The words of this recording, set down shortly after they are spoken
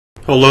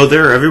Hello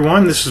there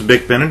everyone, this is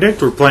Big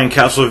Benedict. We're playing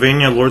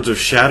Castlevania Lords of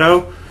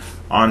Shadow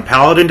on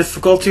Paladin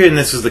difficulty, and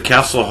this is the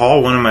Castle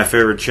Hall, one of my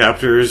favorite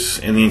chapters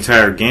in the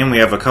entire game. We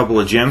have a couple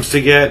of gems to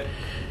get,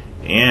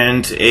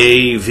 and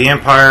a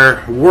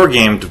vampire war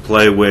game to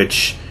play,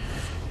 which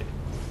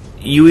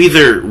you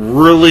either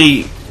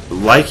really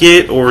like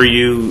it or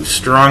you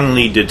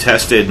strongly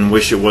detest it and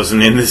wish it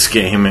wasn't in this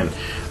game and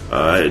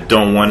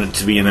don't want it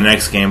to be in the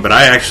next game, but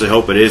I actually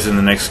hope it is in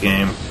the next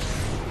game.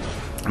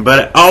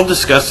 But I'll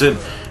discuss it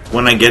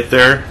when I get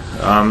there.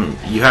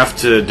 You have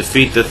to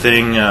defeat the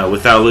thing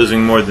without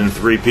losing more than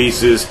 3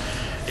 pieces,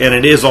 and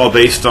it is all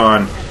based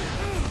on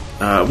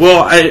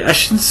well, I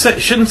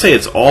shouldn't say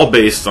it's all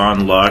based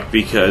on luck,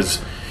 because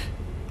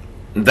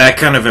that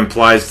kind of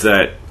implies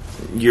that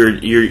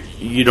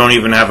you don't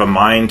even have a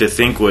mind to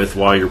think with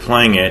while you're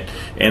playing it,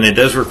 and it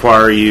does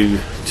require you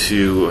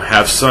to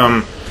have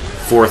some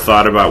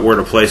forethought about where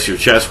to place your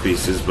chess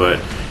pieces.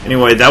 But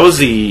anyway, that was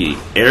the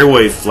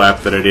airwave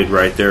flap that I did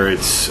right there.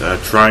 It's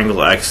triangle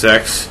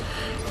XX,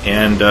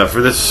 and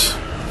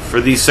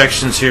for these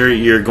sections here,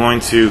 you're going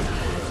to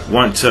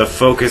want to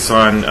focus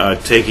on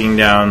taking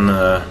down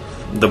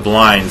the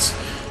blinds.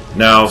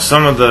 Now,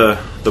 some of the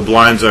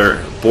blinds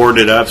are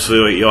boarded up,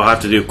 so you'll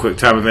have to do quick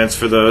time events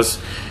for those.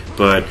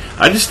 But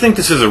I just think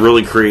this is a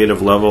really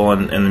creative level,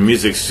 and the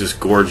music's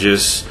just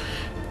gorgeous.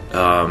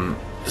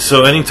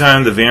 So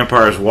anytime the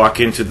vampires walk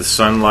into the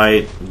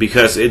sunlight,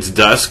 because it's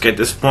dusk at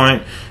this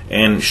point,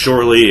 and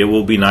shortly it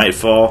will be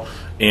nightfall,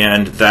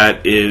 and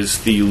that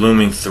is the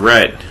looming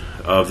threat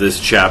of this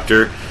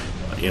chapter.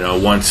 You know,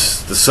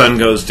 once the sun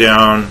goes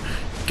down,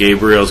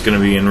 Gabriel's going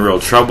to be in real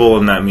trouble,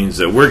 and that means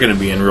that we're going to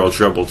be in real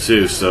trouble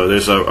too. So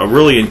there's a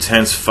really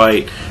intense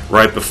fight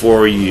right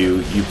before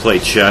you play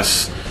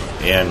chess,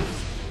 and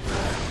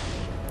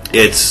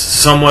it's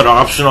somewhat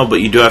optional, but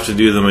you do have to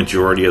do the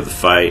majority of the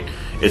fight.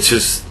 It's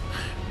just,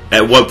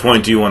 at what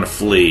point do you want to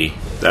flee?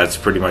 That's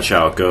pretty much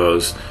how it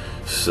goes.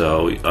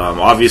 So,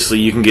 obviously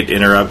you can get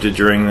interrupted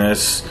during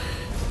this.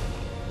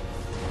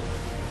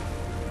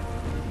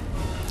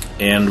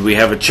 And we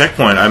have a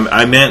checkpoint.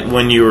 I meant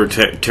when you were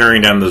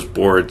tearing down those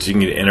boards, you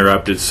can get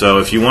interrupted. So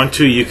if you want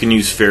to, you can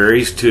use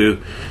fairies to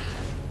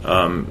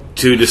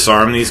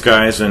disarm these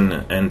guys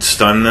and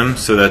stun them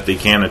so that they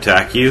can't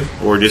attack you,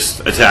 or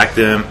just attack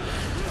them.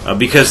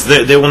 Because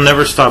they will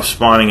never stop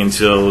spawning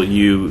until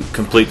you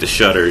complete the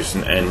shutters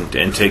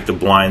and take the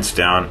blinds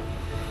down,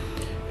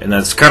 and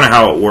that's kind of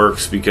how it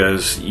works,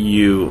 because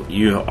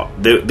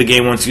the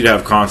game wants you to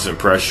have constant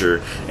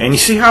pressure. And you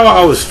see how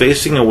I was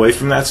facing away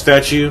from that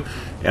statue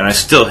and I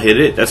still hit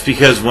it? That's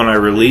because when I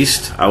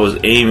released, I was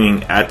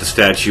aiming at the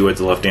statue with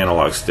the left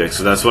analog stick.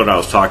 So that's what I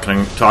was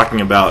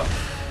talking about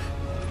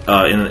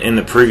in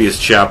the previous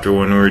chapter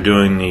when we were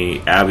doing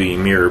the Abbey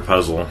mirror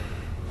puzzle.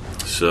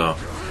 So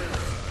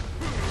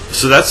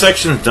that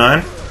section's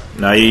done.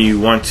 Now you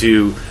want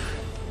to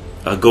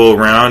go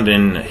around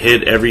and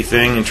hit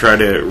everything and try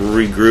to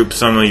regroup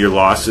some of your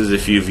losses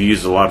if you've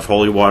used a lot of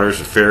holy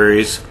waters or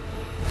fairies.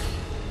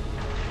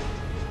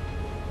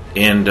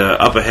 And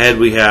up ahead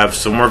we have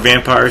some more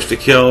vampires to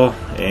kill,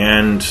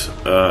 and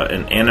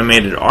an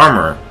animated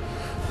armor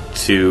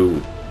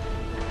to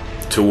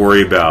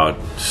worry about.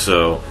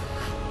 So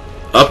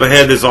up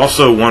ahead there's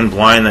also one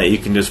blind that you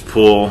can just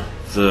pull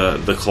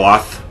the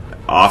cloth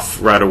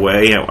off right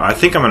away. I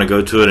think I'm going to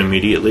go to it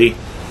immediately.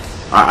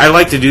 I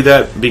like to do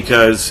that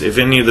because if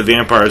any of the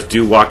vampires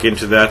do walk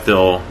into that,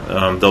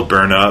 they'll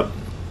burn up.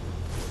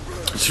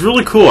 It's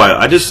really cool.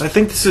 I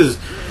think this is,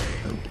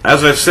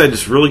 as I've said,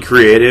 just really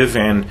creative,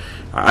 and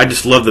I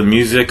just love the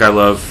music. I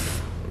love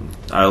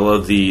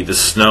the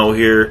snow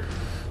here,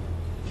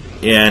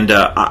 and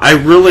I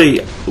really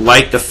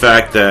like the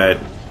fact that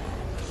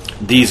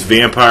these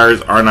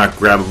vampires are not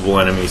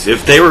grabbable enemies.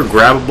 If they were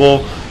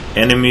grabbable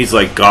enemies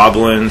like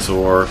goblins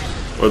or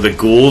the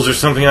ghouls or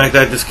something like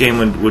that, this game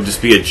would just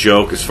be a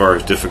joke as far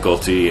as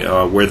difficulty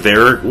where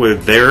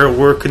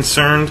we're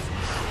concerned.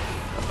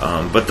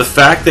 But the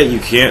fact that you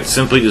can't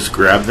simply just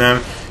grab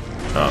them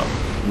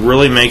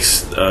really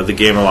makes the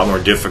game a lot more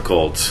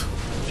difficult.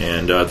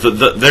 And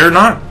they're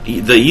not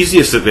the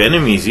easiest of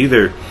enemies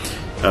either,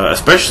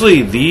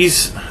 especially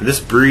this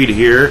breed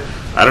here.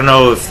 I don't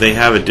know if they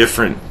have a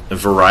different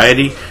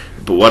variety,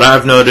 but what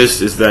I've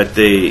noticed is that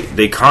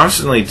they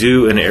constantly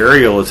do an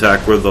aerial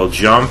attack where they'll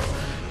jump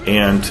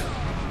and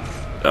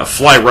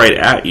fly right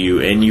at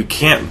you, and you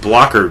can't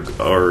block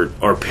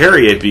or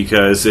parry it,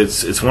 because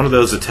it's one of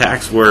those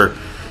attacks where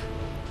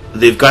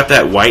they've got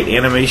that white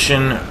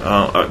animation,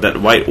 that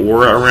white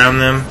aura around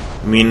them,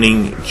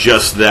 meaning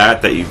just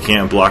that you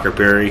can't block or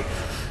parry.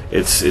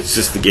 It's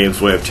just the game's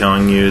way of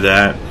telling you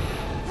that.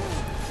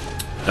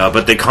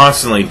 But they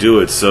constantly do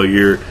it, so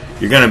you're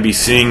going to be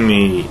seeing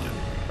me.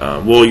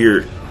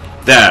 You're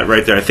that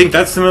right there. I think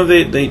that's the move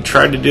they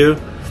tried to do.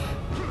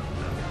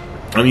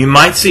 You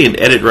might see an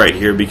edit right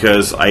here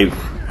because I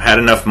had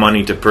enough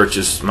money to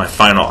purchase my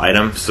final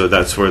item, so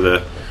that's where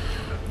the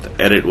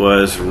edit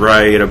was,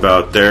 right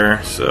about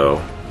there.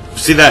 So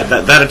see that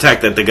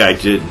attack that the guy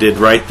did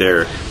right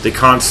there. They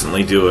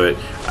constantly do it.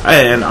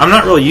 and I'm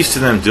not really used to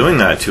them doing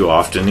that too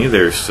often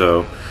either.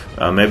 So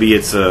maybe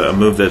it's a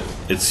move that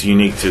it's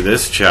unique to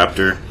this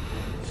chapter.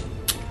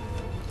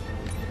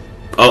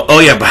 Oh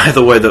yeah, by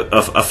the way,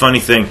 a funny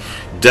thing,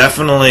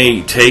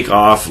 definitely take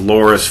off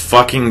Laura's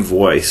fucking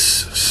voice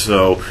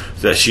so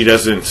that she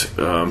doesn't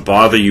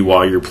bother you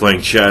while you're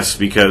playing chess,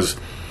 because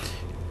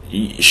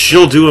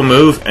she'll do a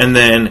move and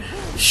then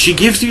she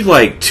gives you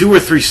like 2 or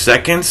 3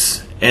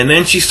 seconds and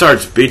then she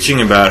starts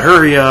bitching about,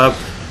 hurry up,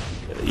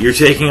 you're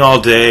taking all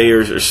day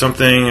or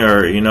something,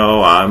 or, you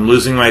know, I'm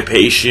losing my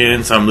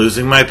patience.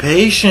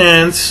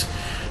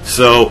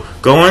 So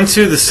go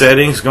into the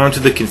settings, go into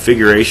the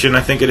configuration,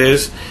 I think it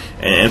is,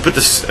 and put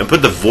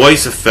the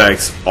voice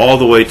effects all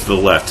the way to the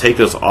left. Take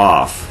those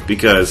off,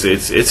 because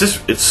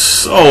it's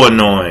so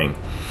annoying.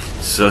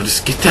 So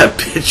just get that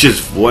bitch's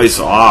voice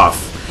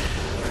off,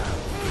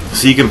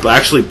 so you can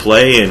actually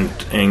play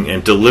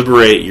and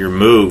deliberate your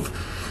move.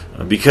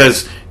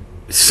 Because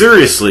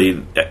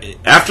seriously,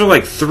 after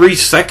like 3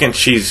 seconds,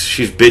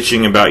 she's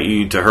bitching about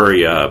you to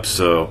hurry up.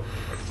 So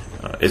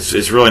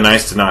it's really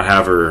nice to not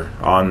have her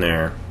on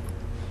there.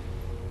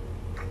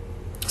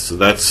 So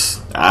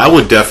I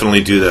would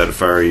definitely do that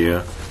if I were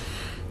you.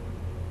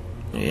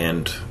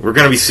 And we're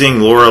going to be seeing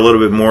Laura a little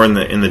bit more in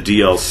the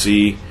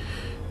DLC.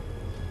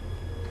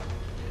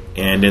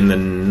 And in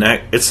the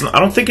I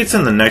don't think it's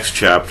in the next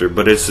chapter,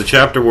 but it's the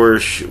chapter where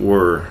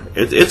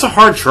it's a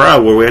hard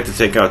trial where we have to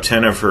take out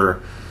 10 of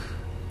her.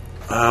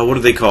 What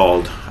are they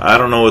called? I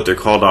don't know what they're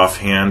called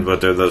offhand, but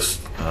they're those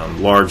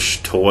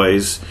large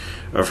toys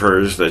of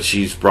hers that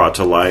she's brought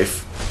to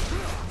life.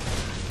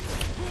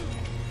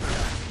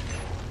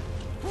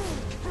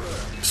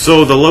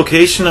 So the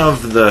location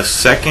of the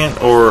second,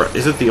 or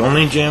is it the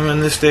only gem in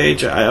this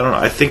stage? I don't know.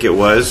 I think it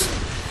was.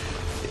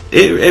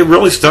 It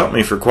really stumped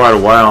me for quite a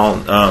while.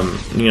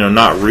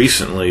 Not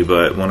recently,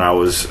 but when I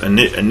was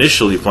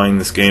initially playing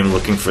this game,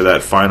 looking for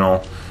that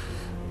final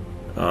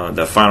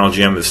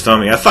gem that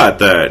stumped me, I thought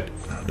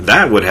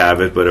that would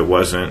have it, but it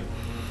wasn't.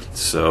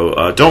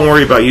 So don't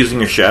worry about using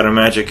your shadow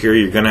magic here.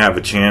 You're going to have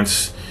a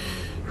chance.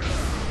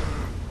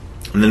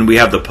 And then we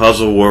have the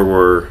puzzle where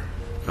we're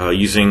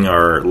using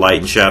our light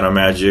and shadow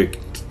magic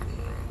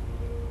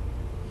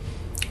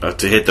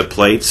to hit the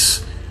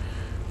plates.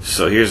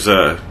 So here's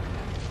a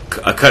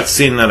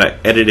cutscene that I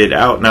edited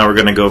out. Now we're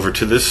going to go over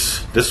to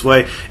this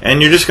way,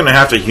 and you're just going to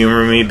have to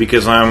humor me,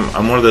 because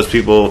I'm one of those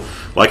people,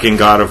 like in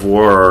God of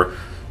War or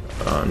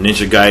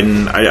Ninja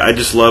Gaiden. I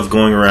just love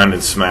going around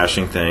and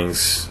smashing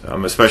things,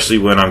 especially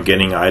when I'm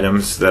getting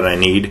items that I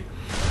need.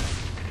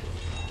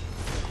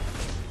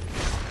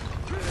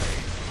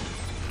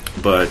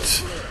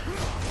 But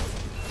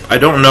I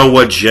don't know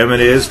what gem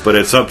it is, but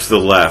it's up to the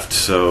left,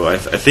 so I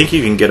think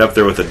you can get up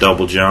there with a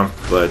double jump,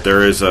 but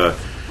there is a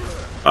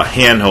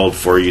handhold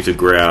for you to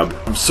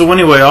grab. So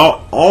anyway,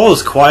 all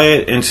is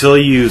quiet until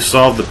you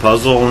solve the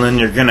puzzle, and then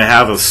you're going to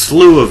have a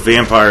slew of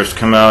vampires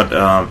come out.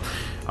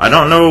 I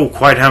don't know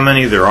quite how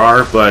many there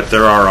are, but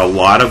there are a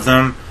lot of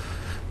them.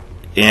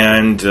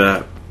 And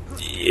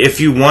if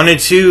you wanted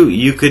to,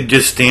 you could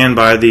just stand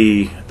by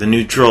the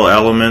neutral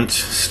element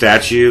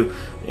statue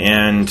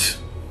and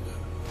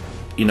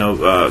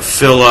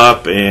fill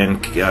up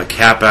and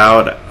cap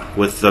out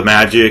with the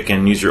magic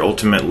and use your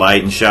ultimate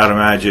light and shadow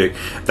magic.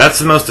 That's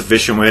the most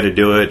efficient way to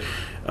do it,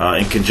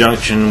 in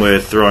conjunction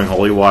with throwing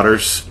holy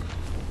waters.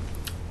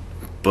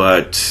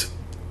 But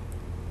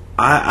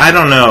I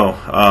don't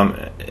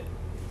know.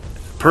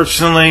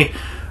 Personally,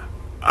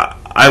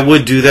 I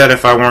would do that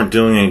if I weren't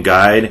doing a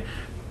guide.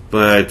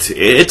 But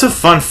it's a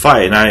fun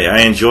fight, and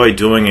I enjoy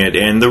doing it.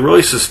 And the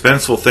really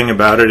suspenseful thing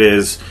about it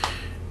is,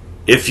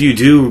 if you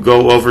do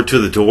go over to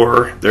the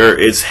door,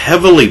 it's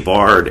heavily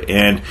barred,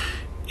 and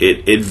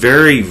it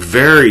very,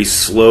 very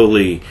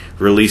slowly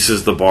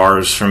releases the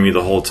bars from you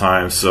the whole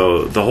time.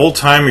 So the whole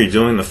time you're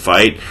doing the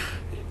fight,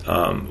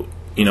 one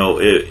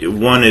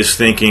is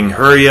thinking,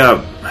 hurry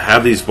up,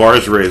 have these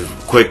bars raised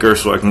quicker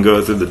so I can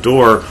go through the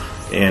door,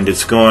 and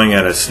it's going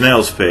at a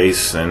snail's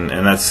pace, and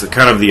that's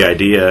kind of the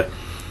idea,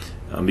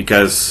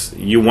 because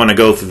you want to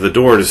go through the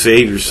door to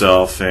save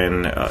yourself,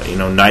 and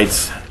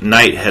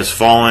night has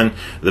fallen,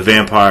 the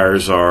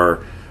vampires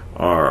are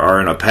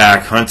in a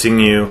pack hunting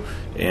you.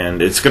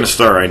 And it's going to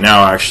start right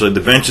now, actually.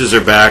 The benches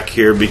are back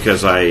here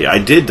because I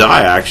did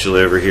die,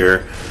 actually, over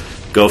here.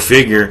 Go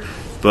figure.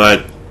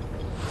 But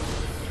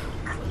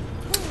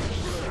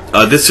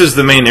this is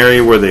the main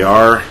area where they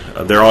are.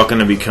 They're all going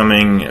to be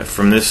coming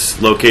from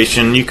this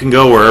location. You can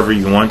go wherever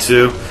you want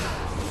to.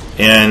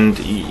 And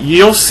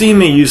you'll see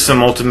me use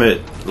some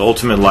ultimate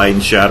light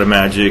and shadow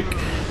magic.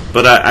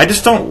 But I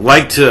just don't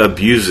like to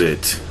abuse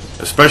it.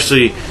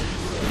 Especially,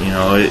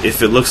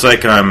 if it looks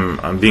like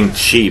I'm being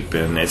cheap.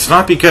 And it's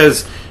not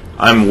because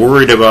I'm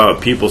worried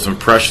about people's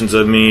impressions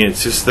of me.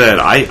 It's just that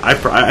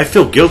I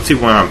feel guilty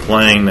when I'm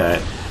playing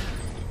that,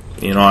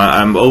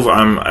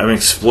 I'm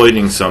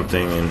exploiting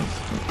something, and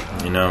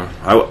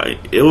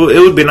it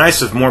would be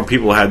nice if more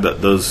people had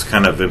those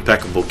kind of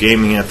impeccable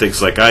gaming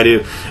ethics like I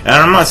do. And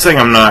I'm not saying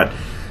I'm not,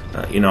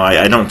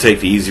 I don't take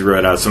the easy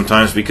road out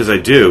sometimes, because I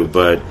do,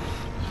 but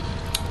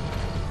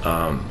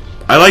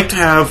I like to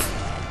have,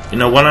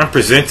 when I'm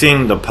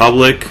presenting the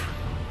public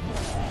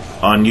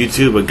on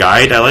YouTube a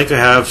guide, I like to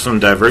have some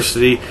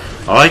diversity.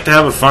 I like to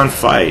have a fun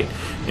fight.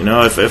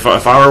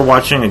 If I were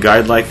watching a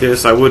guide like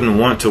this, I wouldn't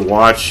want to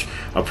watch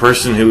a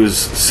person who's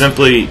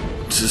simply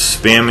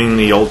just spamming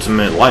the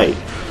ultimate light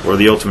or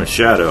the ultimate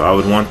shadow. I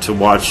would want to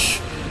watch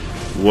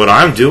what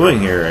I'm doing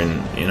here,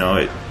 and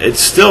it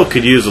still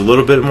could use a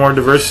little bit more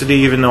diversity,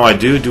 even though I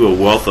do a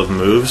wealth of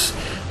moves.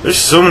 There's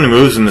so many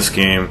moves in this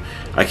game,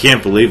 I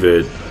can't believe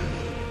it.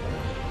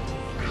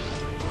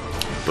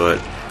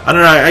 But I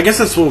don't know, I guess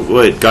that's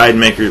what guide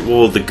makers,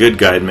 the good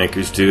guide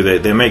makers do.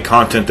 They make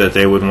content that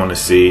they would want to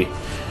see.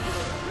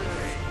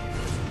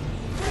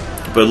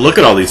 But look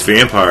at all these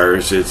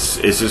vampires, it's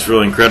just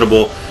really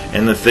incredible.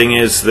 And the thing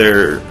is,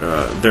 their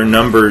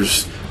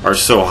numbers are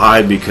so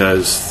high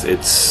because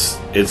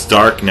it's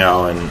dark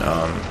now, and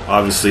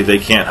obviously they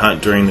can't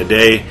hunt during the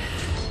day,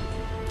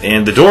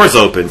 and the door's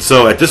open.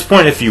 So at this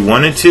point, if you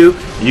wanted to,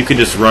 you could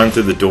just run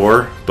through the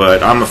door.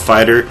 But I'm a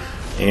fighter,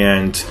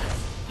 and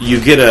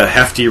you get a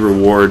hefty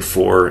reward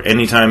for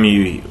anytime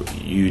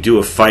you do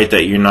a fight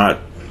that you're not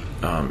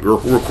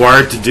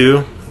required to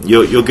do.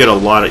 You'll get a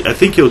lot of, I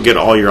think you'll get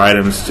all your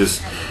items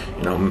just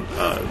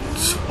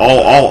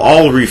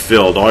all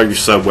refilled. All your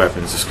sub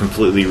weapons just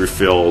completely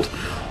refilled.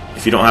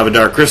 If you don't have a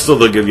dark crystal,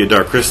 they'll give you a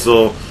dark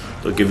crystal.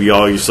 They'll give you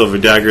all your silver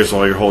daggers,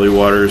 all your holy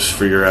waters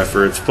for your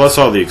efforts, plus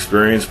all the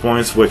experience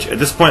points, which at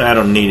this point I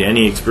don't need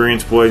any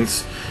experience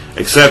points,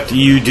 except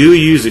you do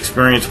use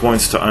experience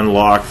points to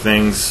unlock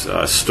things,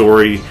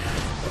 story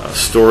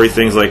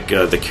things like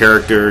the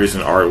characters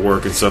and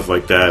artwork and stuff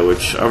like that,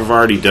 which I've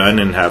already done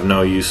and have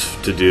no use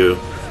to do.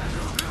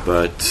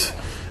 But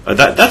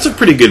that's a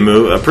pretty good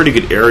move, a pretty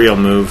good aerial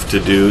move to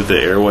do, the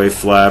airway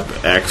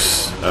flap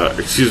X,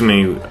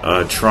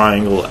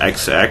 triangle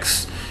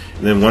XX.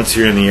 And then once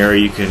you're in the air,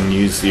 you can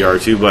use the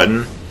R2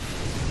 button.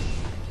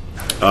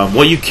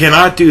 What you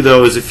cannot do,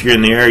 though, is if you're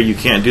in the air, you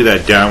can't do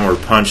that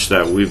downward punch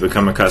that we've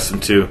become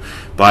accustomed to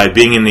by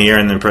being in the air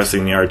and then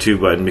pressing the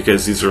R2 button,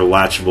 because these are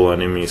latchable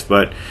enemies.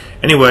 But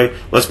anyway,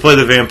 let's play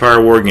the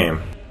Vampire War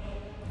Game.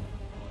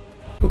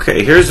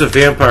 Okay, here's the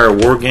Vampire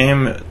War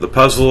Game. The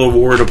puzzle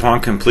award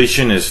upon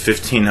completion is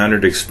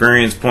 1,500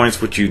 experience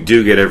points, which you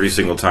do get every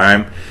single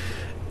time.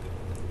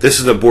 This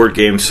is a board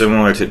game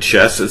similar to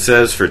chess, it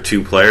says, for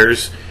 2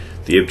 players.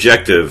 The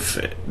objective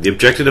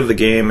of the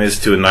game is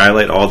to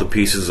annihilate all the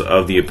pieces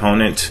of the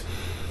opponent.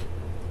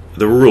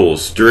 The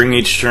rules: during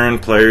each turn,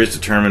 players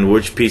determine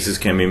which pieces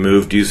can be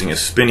moved using a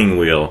spinning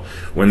wheel.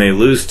 When they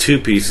lose 2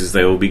 pieces,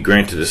 they will be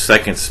granted a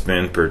second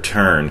spin per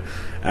turn.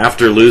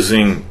 After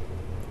losing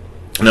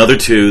another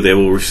 2, they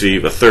will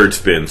receive a third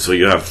spin, so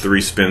you have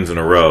 3 spins in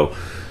a row.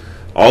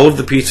 All of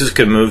the pieces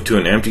can move to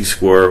an empty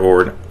square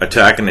or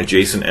attack an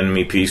adjacent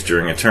enemy piece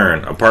during a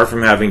turn. Apart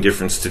from having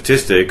different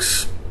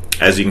statistics,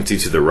 as you can see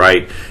to the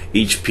right,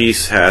 each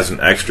piece has an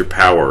extra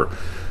power.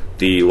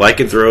 The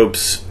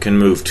lycanthropes can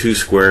move 2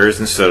 squares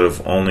instead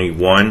of only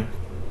 1.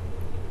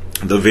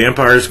 The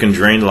vampires can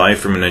drain life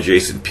from an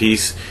adjacent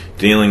piece,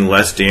 dealing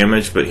less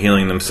damage but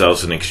healing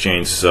themselves in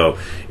exchange. So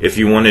if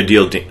you want to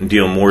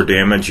deal more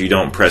damage, you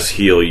don't press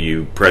heal,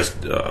 you press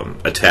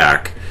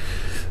attack.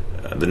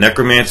 The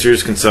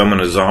necromancers can summon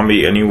a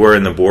zombie anywhere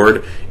in the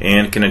board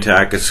and can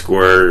attack a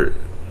square.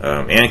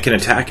 And can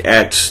attack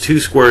at 2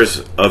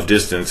 squares of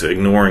distance,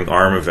 ignoring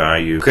armor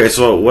value. Okay,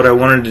 so what I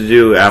wanted to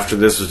do after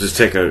this was just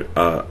take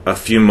a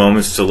few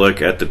moments to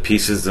look at the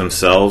pieces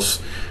themselves.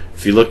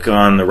 If you look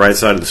on the right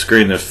side of the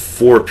screen, there's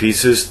 4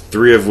 pieces,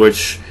 3 of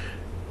which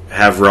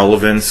have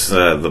relevance.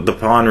 The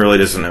pawn really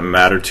doesn't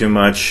matter too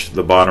much,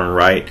 the bottom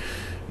right.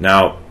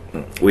 Now,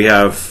 we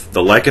have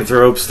the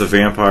lycanthropes, the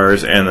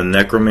vampires, and the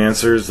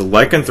necromancers. The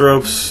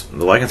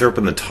lycanthrope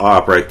in the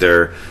top right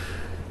there,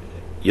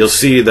 you'll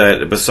see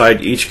that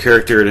beside each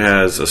character it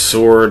has a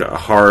sword, a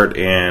heart,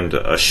 and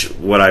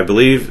what I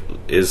believe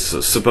is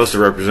supposed to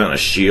represent a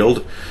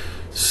shield.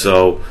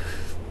 So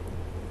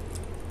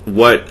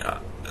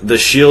what the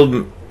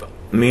shield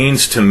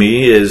means to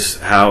me is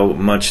how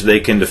much they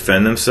can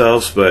defend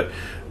themselves, but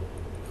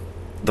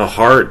the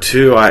heart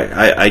too,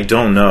 I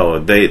don't know.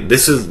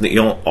 This is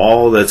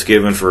all that's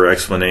given for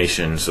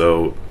explanation,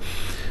 so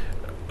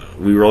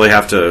we really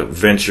have to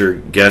venture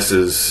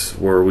guesses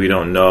where we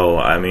don't know.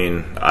 I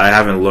mean, I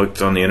haven't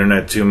looked on the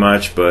internet too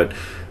much, but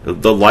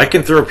the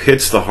lycanthrope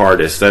hits the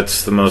hardest.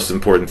 That's the most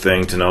important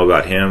thing to know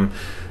about him,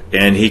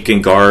 and he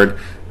can guard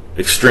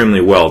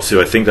extremely well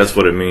too. I think that's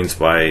what it means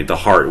by the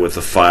heart with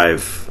the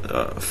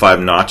five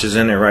notches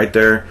in it right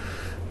there.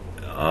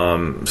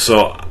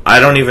 So I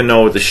don't even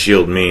know what the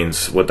shield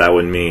means, what that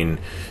would mean.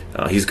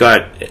 He's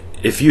got,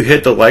 if you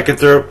hit the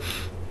lycanthrope,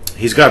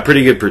 he's got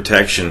pretty good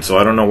protection, so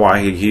I don't know why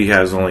he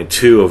has only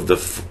 2 of the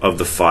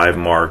 5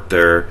 marked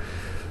there.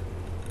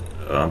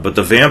 But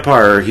the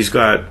vampire, he's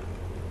got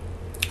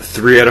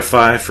 3 out of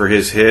 5 for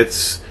his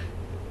hits,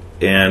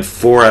 and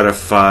 4 out of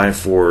 5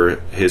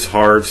 for his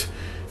heart,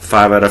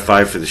 5 out of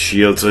 5 for the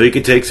shield, so he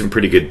could take some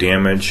pretty good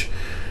damage.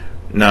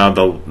 Now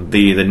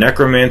the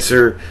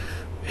necromancer,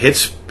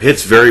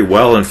 hits very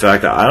well. In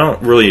fact, I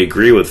don't really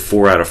agree with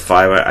 4 out of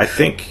 5. I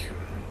think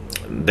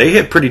they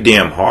hit pretty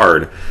damn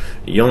hard.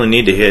 You only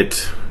need to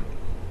hit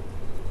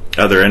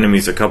other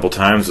enemies a couple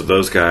times with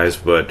those guys,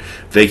 but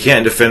they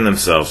can't defend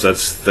themselves.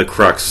 That's the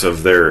crux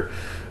of their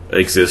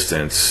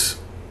existence.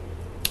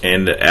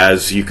 And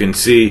as you can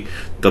see,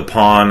 the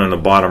pawn on the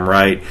bottom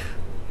right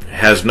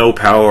has no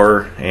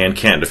power and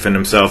can't defend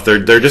himself.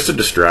 They're just a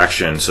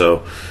distraction.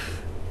 So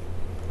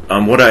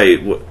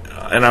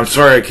and I'm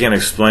sorry I can't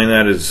explain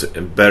that as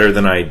better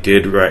than I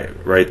did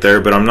right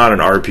there, but I'm not an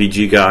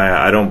RPG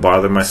guy. I don't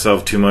bother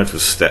myself too much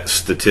with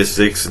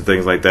statistics and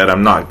things like that.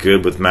 I'm not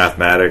good with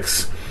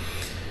mathematics,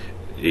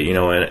 you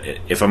know, and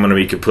if I'm going to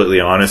be completely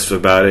honest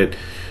about it.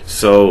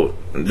 So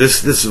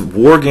this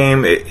war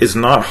game is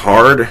not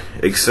hard,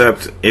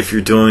 except if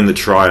you're doing the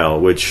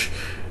trial, which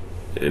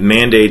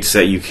mandates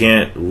that you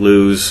can't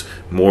lose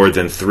more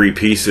than 3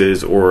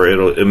 pieces or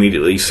it'll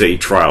immediately say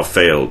trial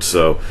failed.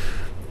 So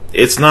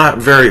it's not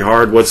very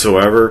hard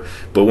whatsoever,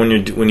 but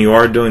when you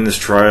are doing this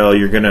trial,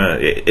 you're gonna.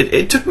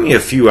 It took me a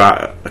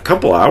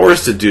couple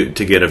hours to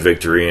get a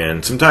victory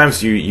in.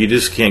 Sometimes you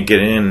just can't get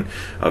in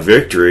a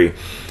victory.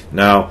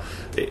 Now,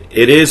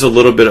 it is a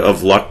little bit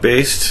of luck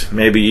based,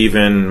 maybe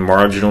even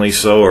marginally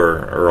so,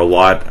 or a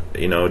lot,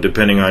 you know,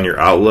 depending on your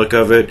outlook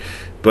of it.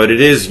 But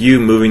it is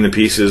you moving the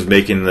pieces,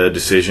 making the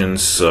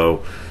decisions.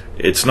 So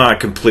it's not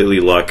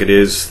completely luck. It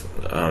is.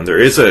 There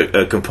is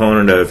a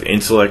component of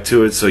intellect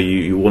to it, so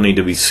you will need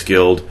to be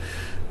skilled.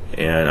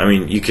 And, I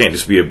mean, you can't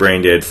just be a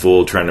brain-dead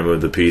fool trying to move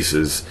the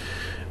pieces.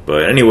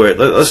 But anyway,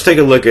 let's take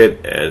a look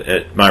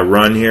at my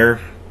run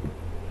here.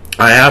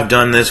 I have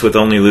done this with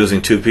only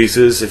losing 2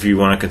 pieces. If you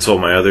want to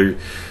consult my other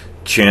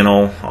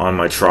channel on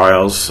my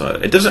trials.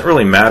 It doesn't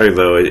really matter,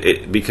 though,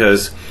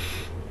 because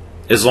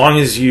as long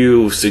as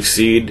you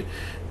succeed,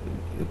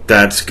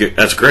 that's good.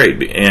 That's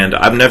great, and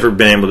I've never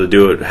been able to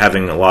do it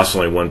having lost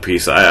only 1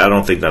 piece. I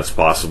don't think that's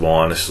possible,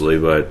 honestly.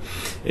 But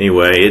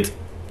anyway,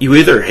 you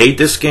either hate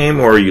this game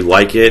or you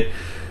like it.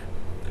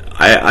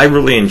 I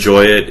really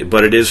enjoy it,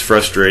 but it is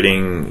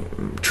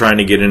frustrating trying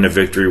to get in a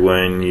victory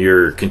when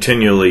you're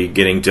continually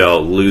getting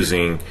dealt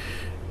losing,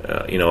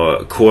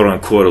 a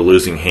quote-unquote a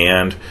losing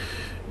hand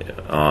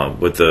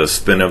with the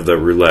spin of the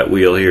roulette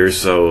wheel here.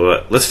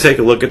 So let's take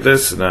a look at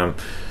this, and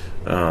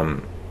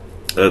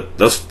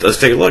let's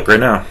take a look right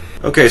now.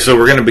 Okay, so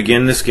we're going to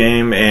begin this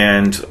game,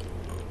 and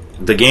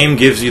the game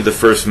gives you the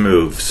first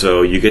move.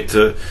 So you get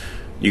to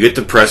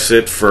press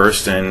it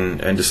first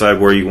and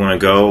decide where you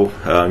want to go.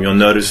 You'll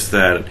notice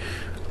that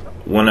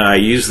when I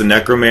use the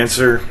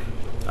Necromancer,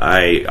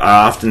 I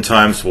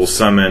oftentimes will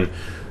summon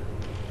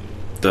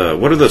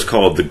what are those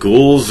called? The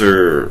ghouls,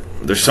 or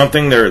there's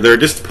something. They're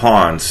just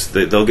pawns.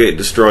 They'll get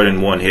destroyed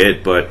in 1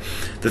 hit. But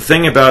the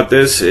thing about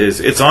this is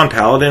it's on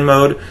Paladin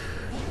mode.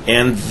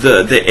 And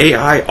the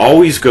AI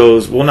always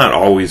goes, well, not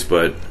always,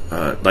 but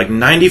like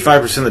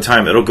 95% of the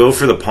time, it'll go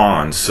for the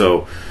pawns.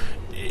 So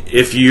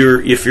if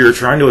you're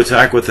trying to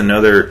attack with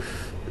another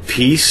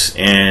piece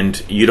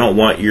and you don't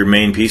want your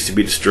main piece to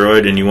be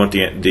destroyed and you want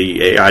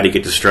the AI to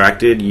get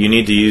distracted, you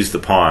need to use the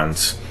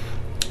pawns.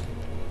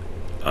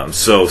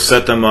 So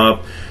set them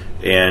up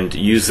and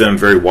use them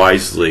very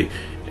wisely.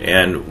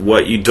 And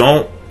what you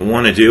don't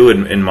want to do,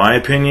 in my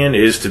opinion,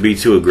 is to be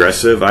too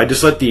aggressive. I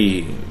just let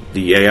the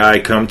AI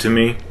come to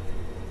me.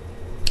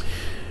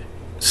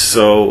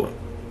 So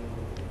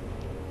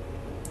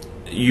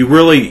you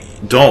really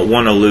don't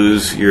want to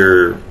lose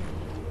your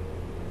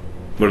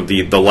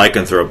the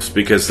lycanthropes,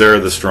 because they're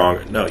the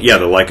strong. No, yeah,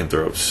 the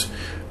lycanthropes.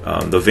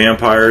 The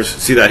vampires.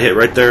 See that hit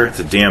right there? It's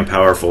a damn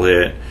powerful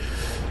hit.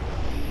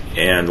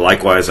 And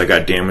likewise, I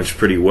got damaged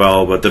pretty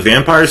well. But the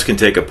vampires can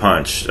take a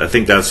punch. I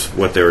think that's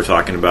what they were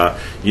talking about.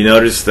 You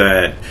notice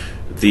that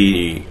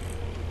the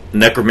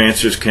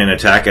necromancers can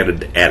attack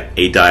at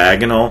a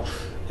diagonal,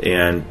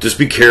 and just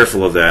be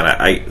careful of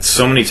that.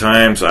 So many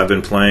times I've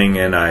been playing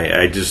and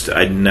I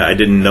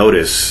didn't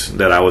notice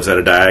that I was at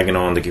a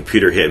diagonal and the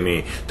computer hit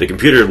me. The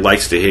computer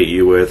likes to hit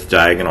you with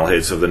diagonal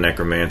hits of the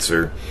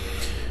necromancer.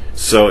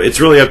 So it's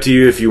really up to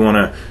you if you want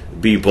to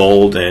be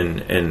bold,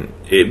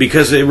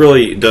 because it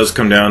really does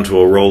come down to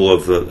a roll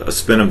of a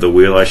spin of the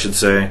wheel, I should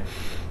say.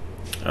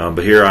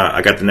 But here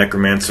I got the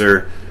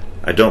necromancer.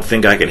 I don't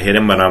think I can hit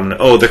him,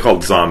 but they're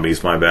called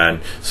zombies, my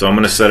bad. So I'm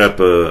going to set up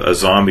a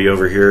zombie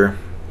over here.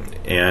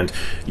 And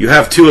you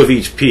have 2 of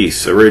each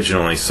piece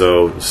originally,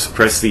 so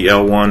press the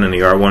L1 and the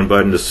R1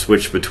 button to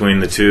switch between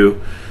the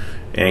 2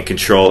 and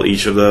control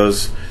each of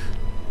those.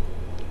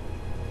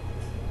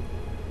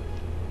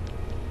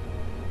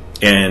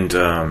 And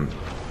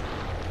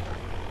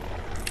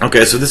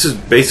okay, so this is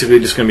basically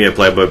just going to be a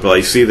play-by-play.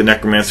 You see the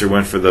necromancer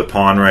went for the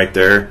pawn right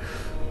there.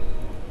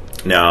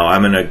 Now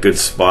I'm in a good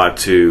spot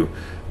to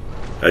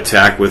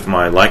attack with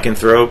my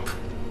lycanthrope.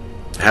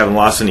 I haven't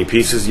lost any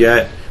pieces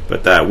yet,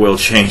 but that will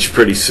change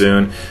pretty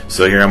soon.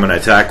 So here I'm going to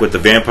attack with the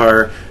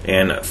vampire,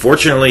 and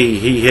fortunately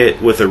he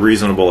hit with a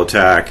reasonable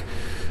attack.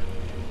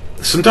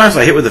 Sometimes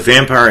I hit with the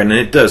vampire and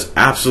it does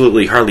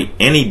absolutely hardly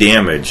any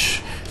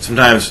damage.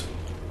 Sometimes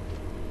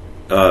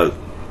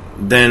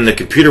then the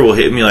computer will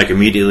hit me like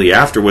immediately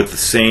after with the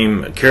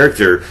same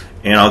character,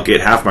 and I'll get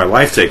half my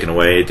life taken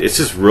away. It's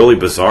just really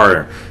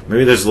bizarre.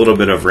 Maybe there's a little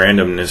bit of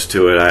randomness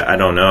to it. I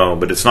don't know,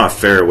 but it's not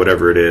fair,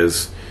 whatever it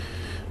is.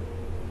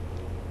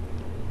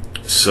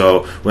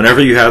 So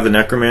whenever you have the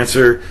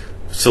Necromancer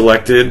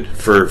selected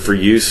for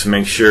use,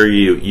 make sure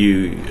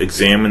you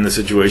examine the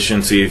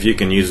situation, see if you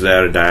can use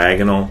that at a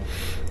diagonal,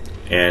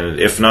 and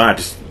if not,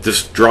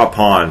 just drop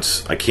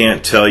pawns. I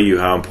can't tell you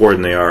how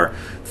important they are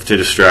to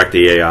distract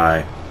the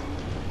AI.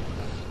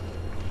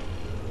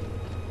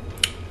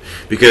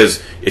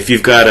 Because if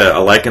you've got a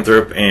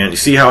lycanthrope, and you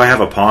see how I have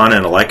a pawn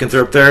and a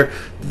lycanthrope there,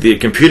 the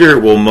computer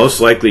will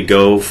most likely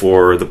go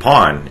for the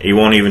pawn. He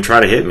won't even try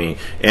to hit me,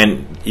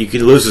 and you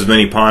can lose as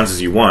many pawns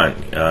as you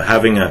want.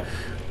 Having a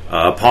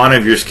pawn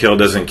of yours killed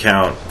doesn't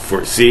count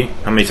for. See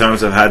how many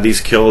times I've had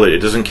these killed? It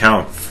doesn't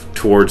count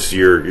towards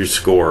your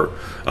score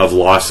of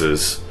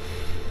losses.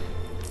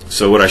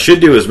 So what I should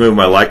do is move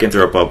my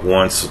lycanthrope up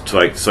once, so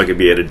I could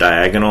be at a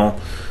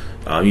diagonal.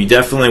 You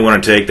definitely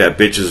want to take that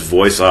bitch's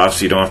voice off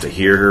so you don't have to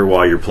hear her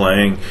while you're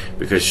playing,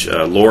 because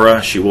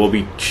Laura, she will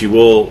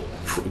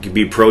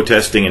be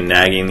protesting and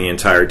nagging the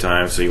entire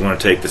time. So you want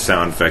to take the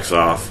sound effects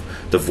off,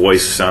 the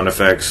voice sound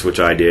effects, which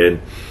I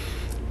did,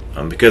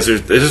 because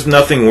there's just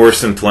nothing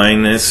worse than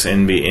playing this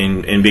and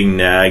being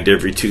nagged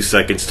every 2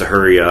 seconds to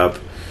hurry up.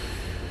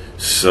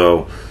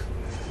 So,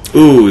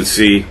 ooh,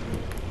 see.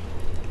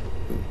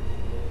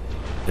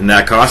 And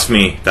that cost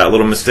me that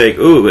little mistake.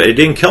 Ooh, it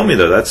didn't kill me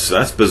though.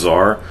 That's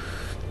bizarre.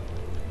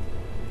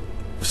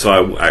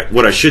 So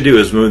what I should do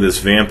is move this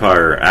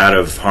vampire out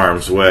of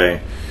harm's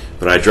way.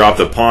 But I dropped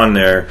a pawn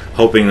there,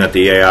 hoping that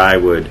the AI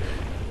would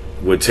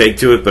take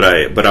to it.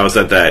 But I was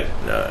at that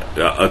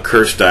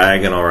accursed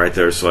diagonal right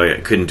there, so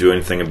I couldn't do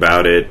anything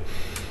about it.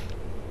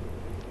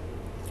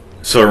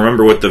 So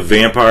remember, with the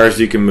vampires,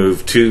 you can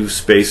move 2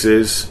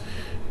 spaces.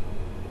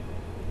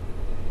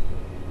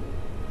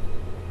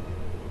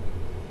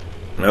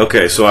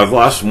 Okay, so I've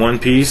lost 1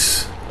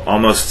 piece,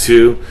 almost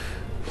 2.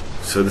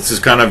 So this is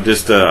kind of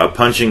just a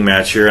punching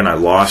match here, and I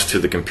lost to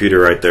the computer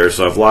right there.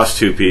 So I've lost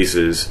 2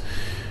 pieces.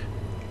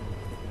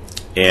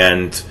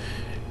 And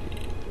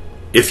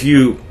if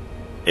you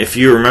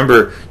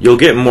remember, you'll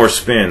get more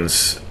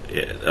spins.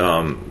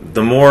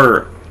 The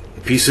more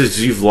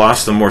pieces you've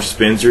lost, the more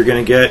spins you're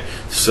going to get.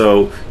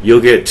 So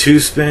you'll get 2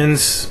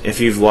 spins if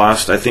you've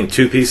lost, I think,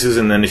 2 pieces,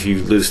 and then if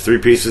you lose 3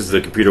 pieces,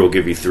 the computer will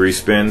give you 3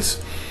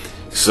 spins.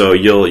 So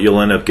you'll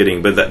end up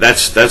getting, but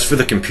that's for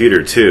the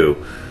computer too.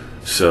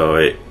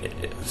 So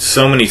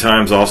so many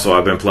times also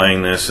I've been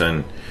playing this,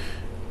 and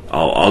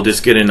I'll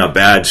just get in a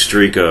bad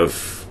streak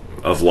of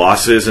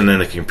losses, and then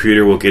the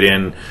computer will get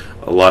in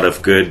a lot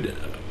of good,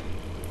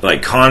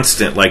 like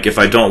constant. Like if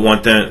I don't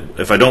want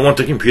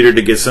the computer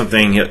to get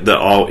something, it'll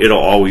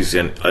always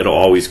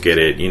get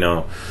it. You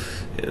know,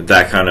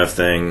 that kind of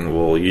thing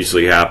will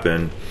usually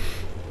happen.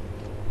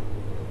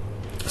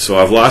 So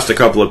I've lost a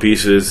couple of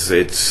pieces.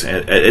 It's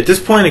at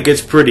this point it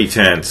gets pretty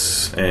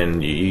tense,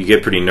 and you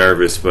get pretty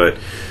nervous. But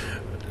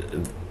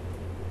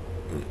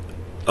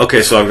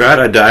okay, so I've got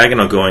a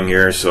diagonal going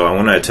here. So I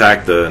want to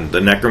attack the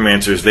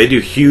necromancers. They do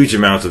huge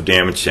amounts of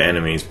damage to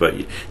enemies, but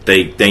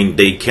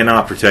they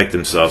cannot protect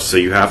themselves. So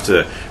you have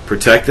to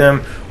protect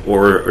them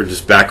or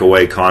just back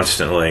away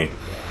constantly.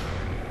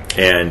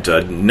 And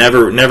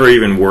never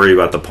even worry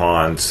about the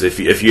pawns. If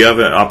you have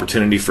an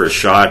opportunity for a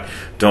shot,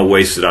 don't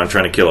waste it on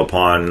trying to kill a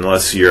pawn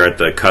unless you're at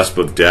the cusp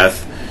of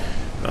death.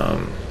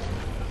 And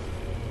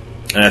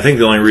I think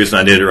the only reason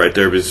I did it right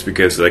there was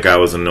because that guy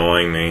was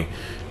annoying me.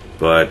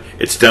 But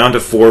it's down to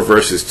 4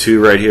 versus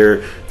 2 right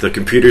here. The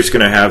computer's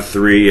going to have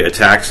 3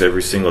 attacks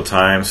every single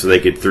time, so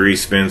they get 3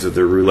 spins of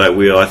the roulette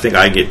wheel. I think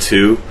I get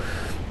 2.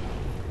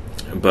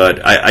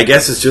 But I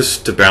guess it's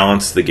just to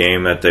balance the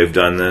game that they've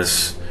done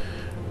this.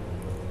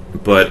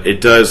 But it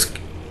does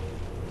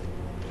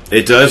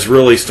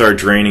really start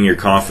draining your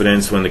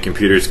confidence when the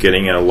computer's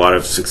getting a lot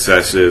of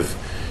successive.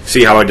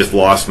 See how I just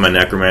lost my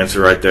necromancer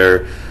right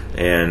there,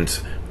 and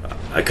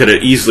I could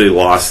have easily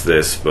lost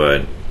this,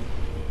 but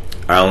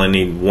I only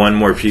need 1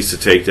 more piece to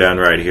take down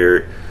right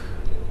here,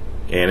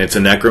 and it's a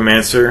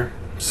necromancer.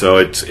 So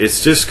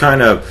it's just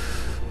kind of,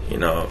 you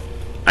know,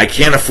 I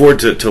can't afford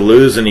to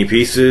lose any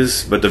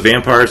pieces, but the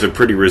vampires are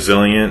pretty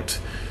resilient.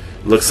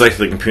 Looks like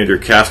the computer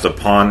cast a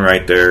pawn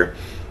right there.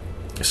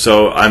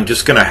 So I'm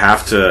just gonna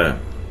have to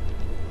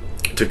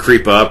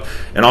creep up,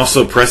 and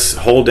also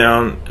hold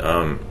down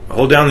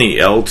the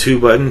L2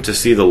 button to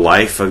see the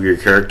life of your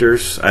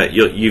characters.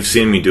 You've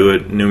seen me do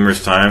it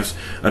numerous times.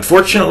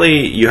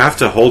 Unfortunately, you have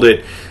to hold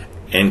it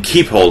and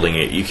keep holding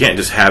it. You can't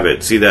just have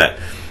it. See that?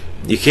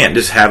 You can't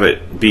just have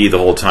it be the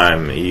whole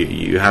time.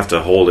 You have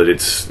to hold it.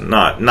 It's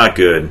not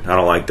good. I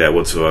don't like that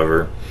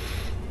whatsoever.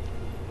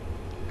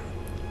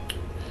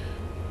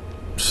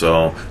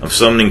 So I'm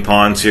summoning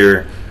pawns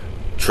here,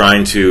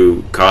 trying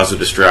to cause a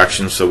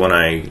distraction, so when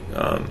I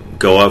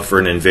go up for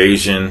an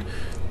invasion,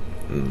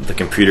 the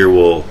computer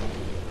will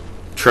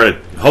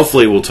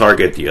hopefully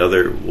target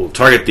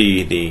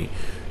the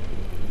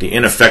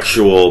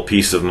ineffectual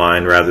piece of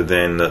mine rather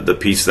than the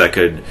piece that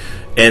could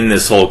end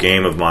this whole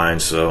game of mine.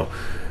 So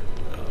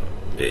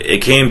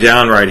it came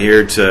down right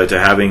here to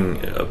having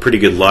pretty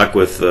good luck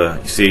with you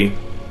see,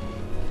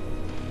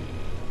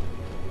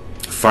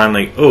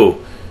 finally. Oh,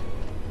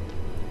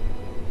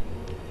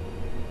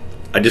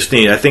 I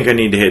think I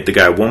need to hit the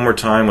guy one more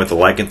time with the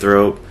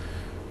lycanthrope.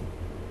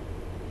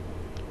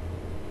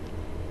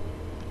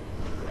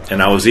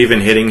 And I was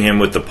even hitting him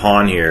with the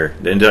pawn here.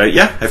 And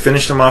yeah, I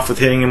finished him off with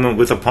hitting him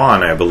with a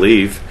pawn, I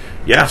believe.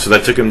 Yeah, so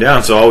that took him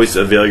down. So always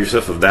avail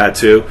yourself of that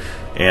too.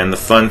 And the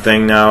fun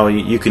thing now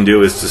you can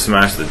do is to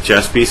smash the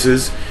chess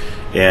pieces.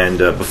 And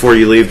before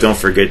you leave, don't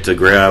forget to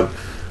grab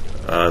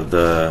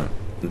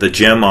the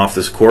gem off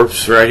this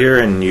corpse right here,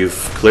 and you've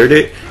cleared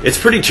it. It's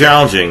pretty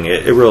challenging.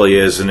 It really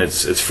is, and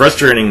it's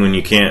frustrating when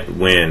you can't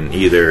win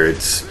either.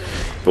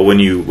 But when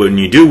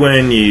you do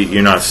win,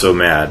 you're not so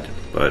mad.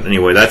 But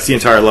anyway, that's the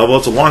entire level.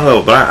 It's a long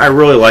level, but I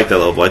really like that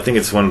level. I think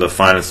it's one of the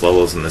finest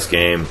levels in this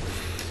game.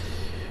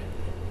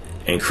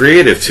 And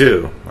creative,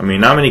 too. I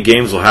mean, not many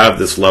games will have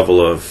this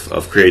level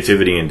of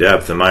creativity and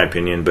depth, in my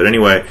opinion. But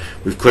anyway,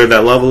 we've cleared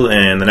that level,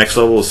 and the next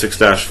level is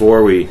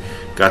 6-4. We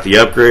got the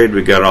upgrade.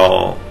 We got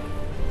all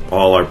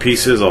our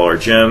pieces, all our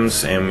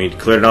gems, and we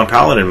cleared it on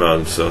Paladin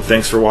mode. So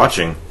thanks for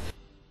watching.